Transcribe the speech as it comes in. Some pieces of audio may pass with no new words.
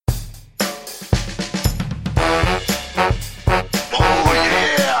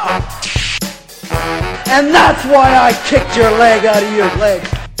And that's why I kicked your leg out of your leg.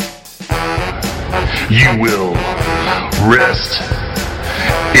 You will rest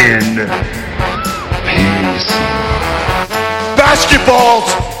in peace.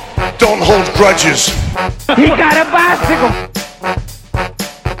 Basketballs don't hold grudges. He got a bicycle.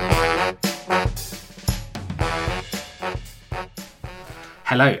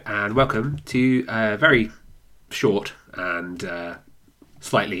 Hello and welcome to a very short and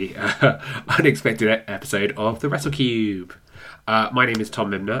slightly unexpected episode of the WrestleCube. My name is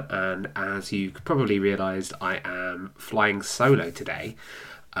Tom Mimner, and as you probably realised, I am flying solo today.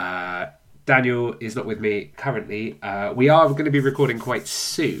 Daniel is not with me currently. We are going to be recording quite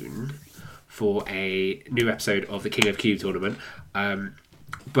soon for a new episode of the King of Cube tournament,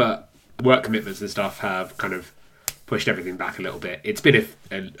 but work commitments and stuff have kind of pushed everything back a little bit. It's been,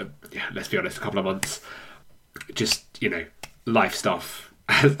 let's be honest, a couple of months. Just, life stuff,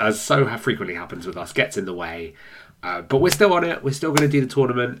 as so frequently happens with us, gets in the way. But we're still on it. We're still going to do the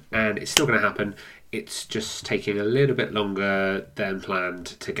tournament, and it's still going to happen. It's just taking a little bit longer than planned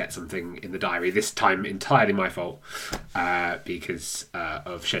to get something in the diary. This time, entirely my fault, because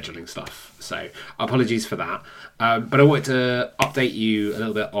of scheduling stuff. So, apologies for that. But I wanted to update you a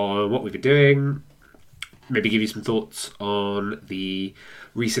little bit on what we've been doing. Maybe give you some thoughts on the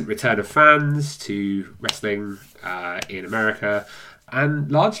recent return of fans to wrestling in America.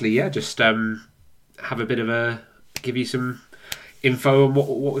 And largely, just have a bit of give you some info on what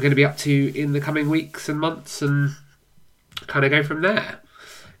we're going to be up to in the coming weeks and months and kind of go from there.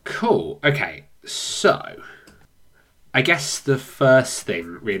 Cool. Okay, so I guess the first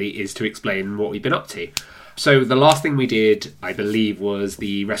thing really is to explain what we've been up to. So the last thing we did, I believe, was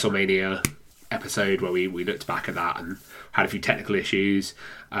the WrestleMania episode where we looked back at that and had a few technical issues.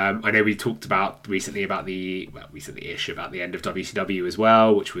 I know we talked about recently-ish about the end of WCW as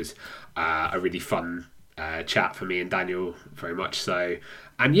well, which was a really fun chat for me and Daniel, very much so.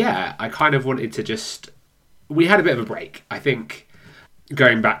 And yeah, I kind of wanted to we had a bit of a break. I think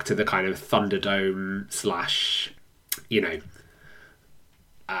going back to the kind of Thunderdome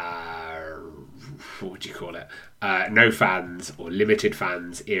what would you call it? No fans or limited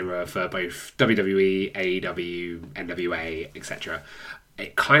fans era for both WWE, AEW, NWA, etc.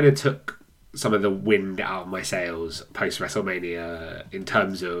 It kind of took some of the wind out of my sails post WrestleMania in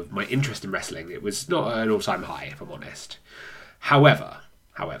terms of my interest in wrestling. It was not an all-time high, if I'm honest. However,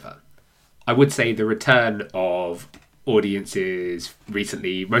 I would say the return of audiences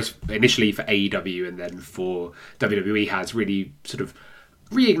recently, most initially for AEW and then for WWE, has really sort of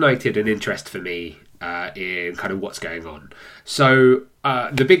reignited an interest for me in kind of what's going on. So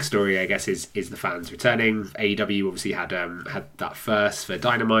the big story, I guess, is the fans returning. AEW obviously had that first for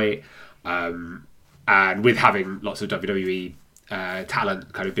Dynamite, and with having lots of WWE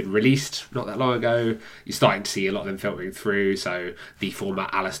talent kind of been released not that long ago, you're starting to see a lot of them filtering through. So the former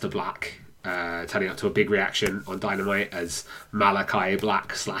Aleister Black turning up to a big reaction on Dynamite as Malachi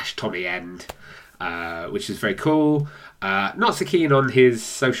Black / Tommy End, which is very cool. Not so keen on his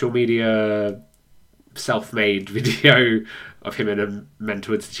social media self-made video of him in a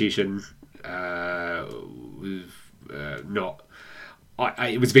mental institution. It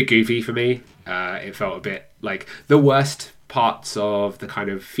was a bit goofy for me. It felt a bit like the worst parts of the kind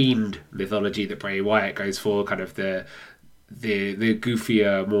of Fiend mythology that Bray Wyatt goes for, kind of the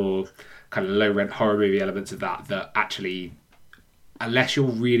goofier, more kind of low-rent horror movie elements of that actually, unless you're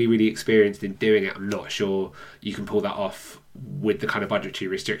really, really experienced in doing it, I'm not sure you can pull that off with the kind of budgetary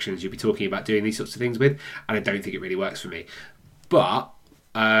restrictions you'll be talking about doing these sorts of things with, and I don't think it really works for me. But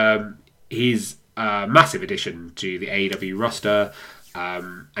he's a massive addition to the AEW roster,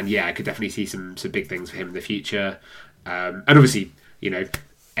 and yeah, I could definitely see some big things for him in the future. And obviously,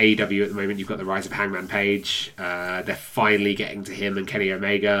 AEW at the moment, you've got the rise of Hangman Page. They're finally getting to him and Kenny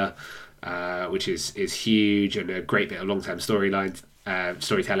Omega, which is huge and a great bit of long-term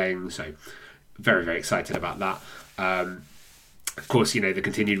storytelling. So very, very excited about that. Of course, the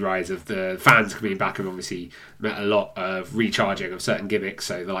continued rise of the fans coming back have obviously met a lot of recharging of certain gimmicks.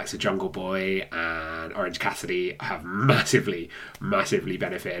 So the likes of Jungle Boy and Orange Cassidy have massively, massively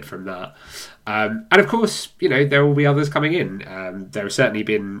benefited from that. And of course, there will be others coming in. There have certainly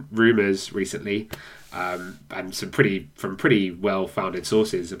been rumours recently, and from pretty well-founded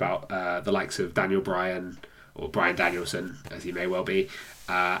sources about the likes of Daniel Bryan, or Bryan Danielson, as he may well be,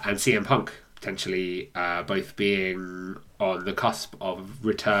 and CM Punk potentially both being on the cusp of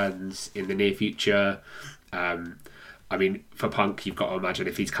returns in the near future. I mean, for Punk, you've got to imagine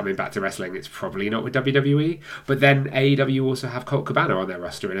if he's coming back to wrestling, it's probably not with WWE. But then AEW also have Colt Cabana on their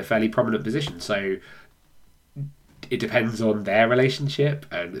roster in a fairly prominent position. So it depends on their relationship,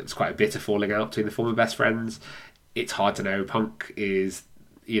 and it's quite a bitter falling out between the former best friends. It's hard to know. Punk is,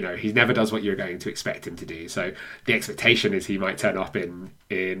 he never does what you're going to expect him to do. So the expectation is he might turn up in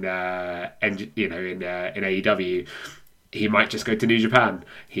AEW. He might just go to New Japan.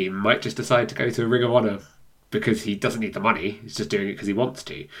 He might just decide to go to Ring of Honor because he doesn't need the money. He's just doing it because he wants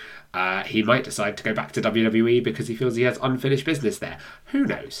to. He might decide to go back to WWE because he feels he has unfinished business there. Who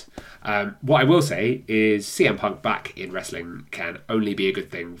knows? What I will say is CM Punk back in wrestling can only be a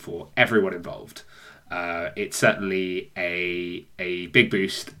good thing for everyone involved. It's certainly a big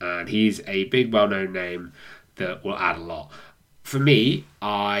boost, and he's a big, well-known name that will add a lot. For me,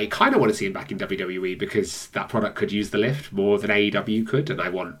 I kind of want to see him back in WWE because that product could use the lift more than AEW could, and I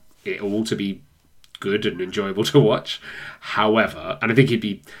want it all to be good and enjoyable to watch. However, and I think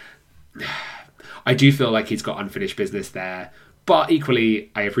I do feel like he's got unfinished business there, but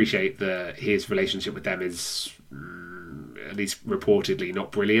equally, I appreciate that his relationship with them is at least reportedly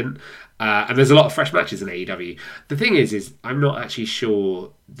not brilliant. And there's a lot of fresh matches in AEW. The thing is I'm not actually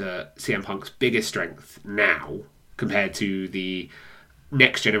sure that CM Punk's biggest strength now, compared to the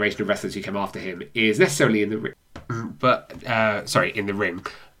next generation of wrestlers who came after him, is necessarily in the ring, but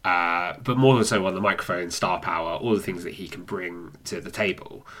more than so on the microphone, star power, all the things that he can bring to the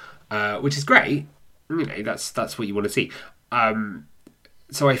table, which is great. That's what you want to see.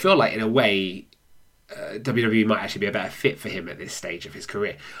 So I feel like in a way, WWE might actually be a better fit for him at this stage of his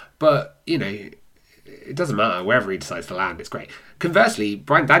career. But, it doesn't matter. Wherever he decides to land, it's great. Conversely,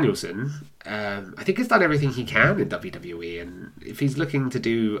 Bryan Danielson, I think has done everything he can in WWE. And if he's looking to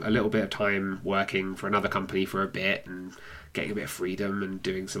do a little bit of time working for another company for a bit and getting a bit of freedom and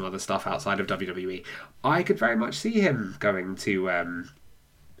doing some other stuff outside of WWE, I could very much see him going to an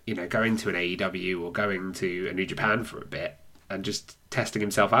AEW or going to a New Japan for a bit and just testing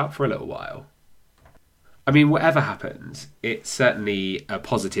himself out for a little while. I mean, whatever happens, it's certainly a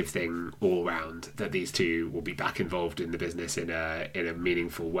positive thing all round that these two will be back involved in the business in a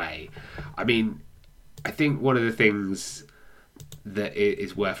meaningful way. I mean, I think one of the things that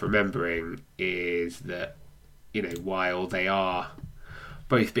is worth remembering is that, while they are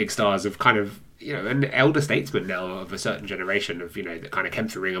both big stars of kind of, an elder statesman now of a certain generation of, that kind of came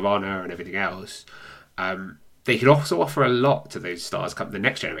through Ring of Honor and everything else, they could also offer a lot to those stars, the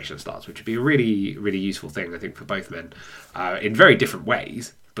next generation of stars, which would be a really, really useful thing, I think, for both men, in very different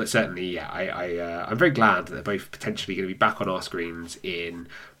ways. But certainly, I'm very glad that they're both potentially going to be back on our screens in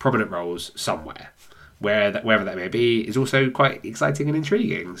prominent roles somewhere. Wherever that may be is also quite exciting and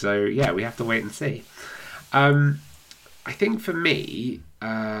intriguing. So, yeah, we have to wait and see. I think for me,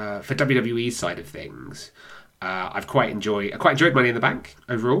 for WWE's side of things, I quite enjoyed Money in the Bank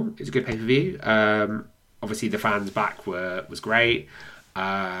overall. It's a good pay-per-view. Obviously, the fans back was great.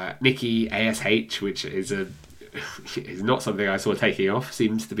 Nikki ASH, which is not something I saw taking off,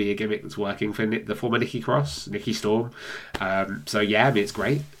 seems to be a gimmick that's working for the former Nikki Cross, Nikki Storm. So yeah, I mean, it's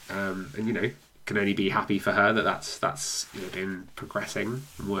great, and can only be happy for her that that's been progressing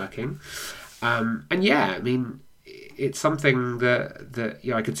and working. And yeah, I mean, it's something that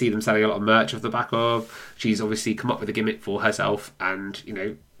I could see them selling a lot of merch off the back of. She's obviously come up with a gimmick for herself, and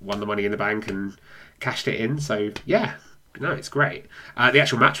won the Money in the Bank and cashed it in. So yeah, no, it's great. The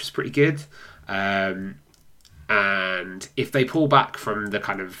actual match was pretty good, and if they pull back from the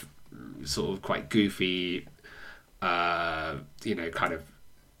kind of sort of quite goofy, kind of,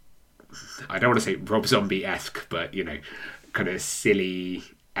 I don't want to say Rob Zombie-esque, but kind of silly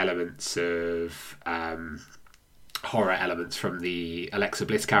elements of horror elements from the Alexa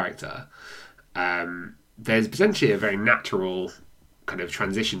Bliss character, there's potentially a very natural kind of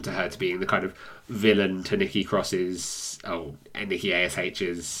transition to her to being the kind of villain to Nikki ASH's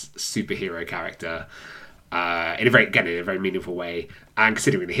superhero character, in a very meaningful way. And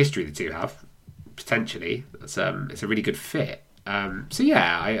considering the history the two have, potentially it's a really good fit. So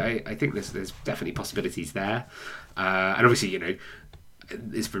yeah, I think there's definitely possibilities there, and obviously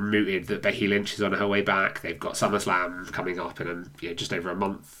it's been mooted that Becky Lynch is on her way back. They've got SummerSlam coming up in just over a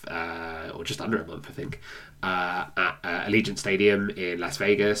month, or just under a month, I think, at Allegiant Stadium in Las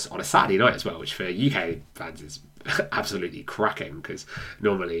Vegas on a Saturday night as well, which for UK fans is absolutely cracking because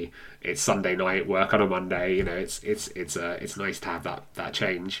normally it's Sunday night, work on a Monday. It's nice to have that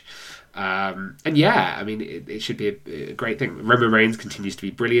change. And yeah, I mean, it should be a great thing. Roman Reigns continues to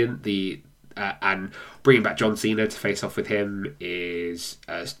be brilliant. And bringing back John Cena to face off with him is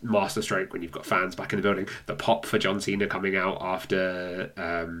a masterstroke when you've got fans back in the building. The pop for John Cena coming out after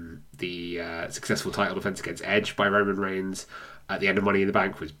the successful title defense against Edge by Roman Reigns at the end of Money in the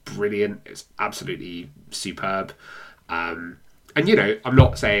Bank was brilliant. It was absolutely superb. And I'm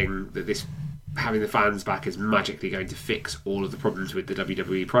not saying that this having the fans back is magically going to fix all of the problems with the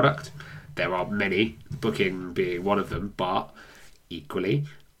WWE product. There are many, booking being one of them, but equally,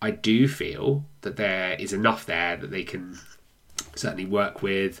 I do feel that there is enough there that they can certainly work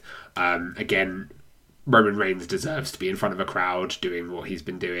with. Again, Roman Reigns deserves to be in front of a crowd doing what he's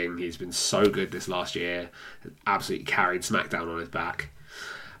been doing. He's been so good this last year. Absolutely carried SmackDown on his back.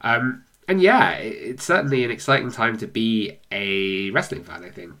 And yeah, it's certainly an exciting time to be a wrestling fan, I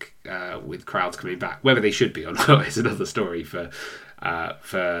think, with crowds coming back. Whether they should be or not is another story for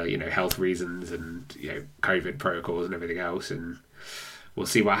health reasons and COVID protocols and everything else. And we'll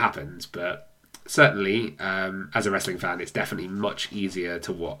see what happens. But certainly, as a wrestling fan, it's definitely much easier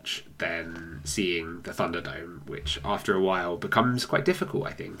to watch than seeing the Thunderdome, which after a while becomes quite difficult,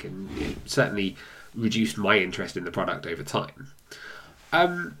 I think, and it certainly reduced my interest in the product over time.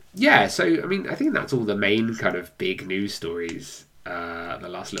 So I mean, I think that's all the main kind of big news stories the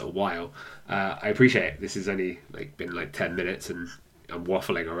last little while. I appreciate this has only been 10 minutes and I'm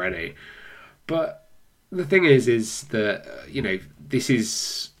waffling already, but the thing is that this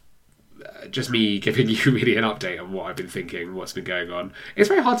is just me giving you really an update on what I've been thinking, what's been going on. It's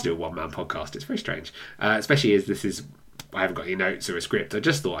very hard to do a one-man podcast. It's very strange, especially as I haven't got any notes or a script. I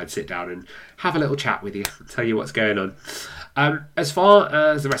just thought I'd sit down and have a little chat with you, tell you what's going on. As far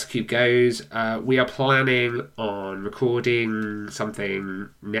as the WrestleCube goes, we are planning on recording something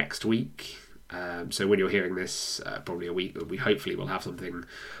next week. So when you're hearing this, probably a week, we hopefully will have something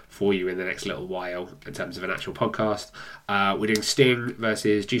for you in the next little while in terms of an actual podcast. We're doing Sting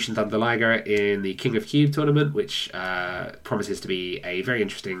versus Jushin Thunder Liger in the King of Cube tournament, which promises to be a very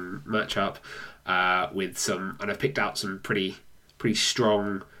interesting matchup with some, and I've picked out some pretty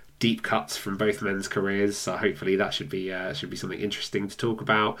strong deep cuts from both men's careers, so hopefully that should be something interesting to talk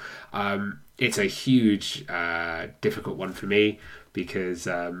about. It's a huge, difficult one for me because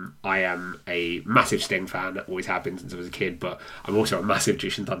I am a massive Sting fan, always have been since I was a kid, but I'm also a massive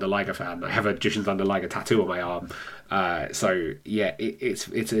Jushin Thunder Liger fan. I have a Jushin Thunder Liger tattoo on my arm, so yeah, it's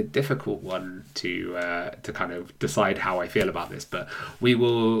a difficult one to kind of decide how I feel about this. But we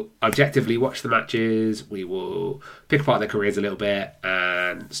will objectively watch the matches. We will pick apart their careers a little bit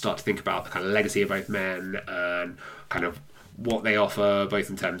and start to think about the kind of legacy of both men and kind of what they offer, both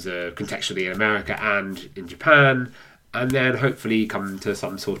in terms of contextually in America and in Japan. And then hopefully come to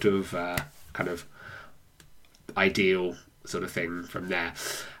some sort of kind of ideal sort of thing from there.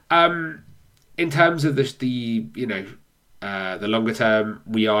 In terms of the longer term,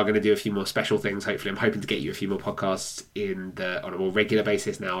 we are going to do a few more special things. Hopefully, I'm hoping to get you a few more podcasts on a more regular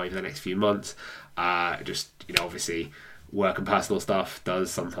basis now over the next few months. Obviously, work and personal stuff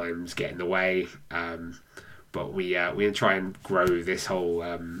does sometimes get in the way. But we'll try and grow this whole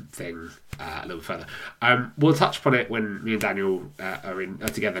thing a little further. We'll touch upon it when me and Daniel are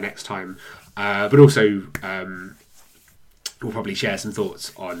together next time. But also, we'll probably share some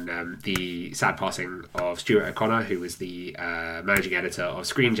thoughts on the sad passing of Stuart O'Connor, who was the managing editor of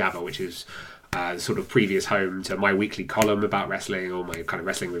Screen Jabber, which is the sort of previous home to my weekly column about wrestling, all my kind of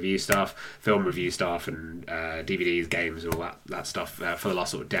wrestling review stuff, film review stuff, and DVDs, games, and all that stuff for the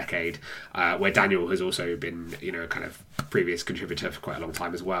last sort of decade, where Daniel has also been, kind of previous contributor for quite a long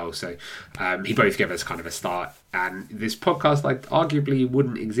time as well. So he both gave us kind of a start, and this podcast arguably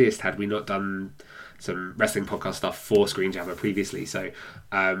wouldn't exist had we not done some wrestling podcast stuff for Screen Jabber previously. So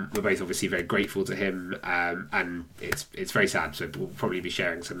we're both obviously very grateful to him, and it's very sad. So we'll probably be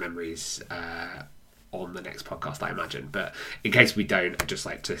sharing some memories on the next podcast, I imagine. But in case we don't, I'd just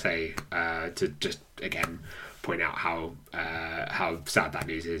like to say to just again point out how sad that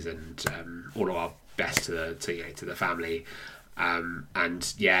news is, and all of our best to the family.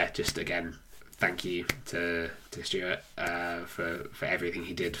 And yeah, just again, thank you to Stuart for everything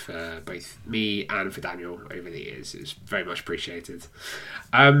he did for both me and for Daniel over the years. It's very much appreciated.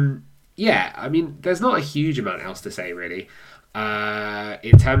 Yeah, I mean, there's not a huge amount else to say really.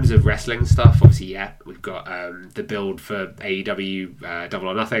 In terms of wrestling stuff, obviously, yeah, we've got the build for AEW Double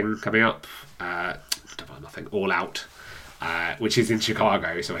or Nothing coming up. Double or Nothing, All Out, which is in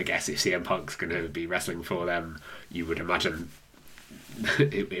Chicago. So I guess if CM Punk's going to be wrestling for them, you would imagine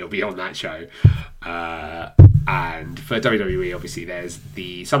it'll be on that show. And for WWE, obviously, there's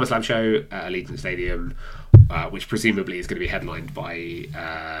the SummerSlam show at Allegiant Stadium, which presumably is going to be headlined by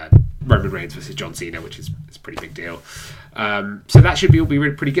Roman Reigns versus John Cena, which is a pretty big deal. So that should all be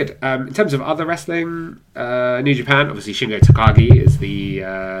really pretty good. In terms of other wrestling, New Japan, obviously Shingo Takagi is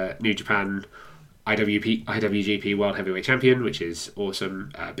the New Japan IWGP World Heavyweight Champion, which is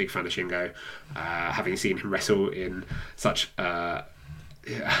awesome. Big fan of Shingo. Having seen him wrestle in such a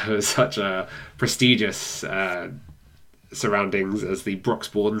prestigious surroundings as the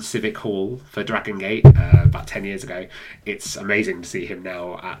Broxbourne Civic Hall for Dragon Gate about 10 years ago. It's amazing to see him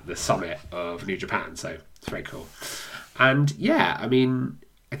now at the summit of New Japan, so it's very cool. And yeah, I mean,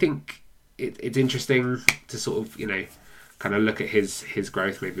 I think it's interesting to sort of, kind of look at his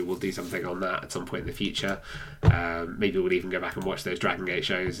growth. Maybe we'll do something on that at some point in the future. Maybe we'll even go back and watch those Dragon Gate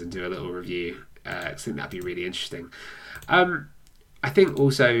shows and do a little review. I think that'd be really interesting. I think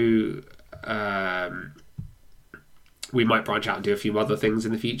also we might branch out and do a few other things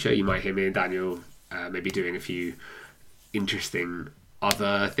in the future. You might hear me and Daniel maybe doing a few interesting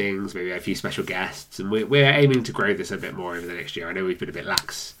other things, maybe a few special guests, and we're aiming to grow this a bit more over the next year. I know we've been a bit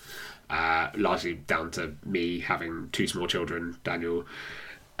lax, largely down to me having 2 small children. Daniel,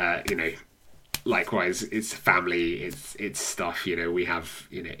 likewise, it's family, it's stuff. We have,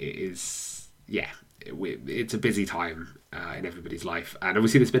 it is, it's a busy time in everybody's life, and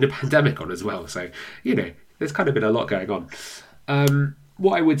obviously there's been a pandemic on as well. So there's kind of been a lot going on.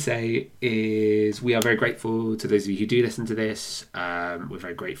 What I would say is we are very grateful to those of you who do listen to this. We're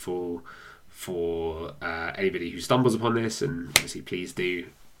very grateful for anybody who stumbles upon this, and obviously please do,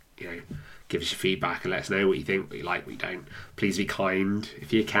 give us your feedback and let us know what you think, what you like, what you don't. Please be kind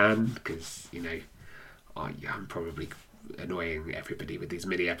if you can, because I'm probably annoying everybody with these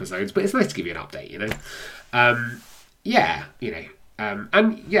mini episodes, but it's nice to give you an update, and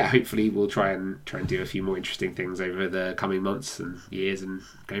hopefully we'll try and do a few more interesting things over the coming months and years and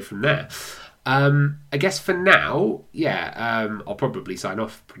go from there. I guess for now, I'll probably sign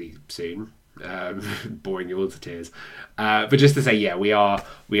off pretty soon. Boring you all to tears, but just to say, we are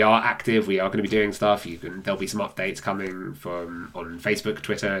active. We are going to be doing stuff. There'll be some updates coming on Facebook,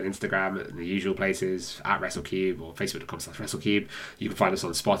 Twitter, and Instagram, and the usual places at WrestleCube or Facebook.com/WrestleCube. You can find us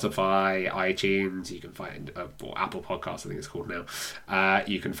on Spotify, iTunes. You can find or Apple Podcasts, I think it's called now.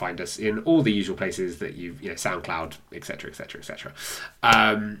 You can find us in all the usual places that SoundCloud, etc., etc., etc.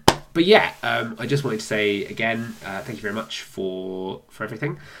 I just wanted to say again, thank you very much for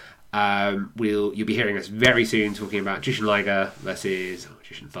everything. You'll be hearing us very soon talking about Jushin Liger versus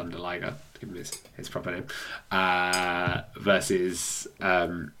Jushin Thunder Liger, to give him his proper name, versus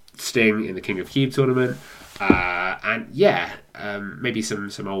Sting in the King of Cube tournament, and maybe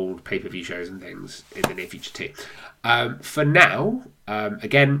some old pay-per-view shows and things in the near future too. For now,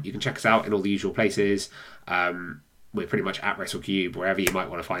 again, you can check us out in all the usual places. We're pretty much at WrestleCube wherever you might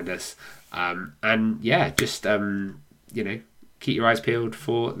want to find us, keep your eyes peeled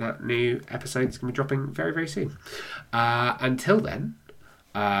for that new episode. It's going to be dropping very, very soon. Until then,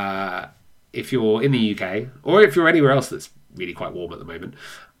 if you're in the UK, or if you're anywhere else that's really quite warm at the moment,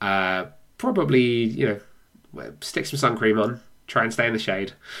 probably, stick some sun cream on, try and stay in the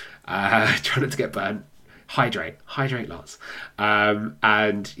shade, try not to get burnt, hydrate lots.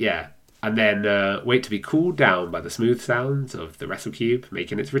 And then wait to be cooled down by the smooth sounds of the WrestleCube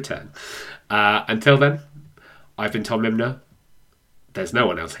making its return. Until then, I've been Tom Mimner. There's no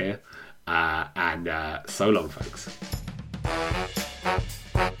one else here. And so long, folks.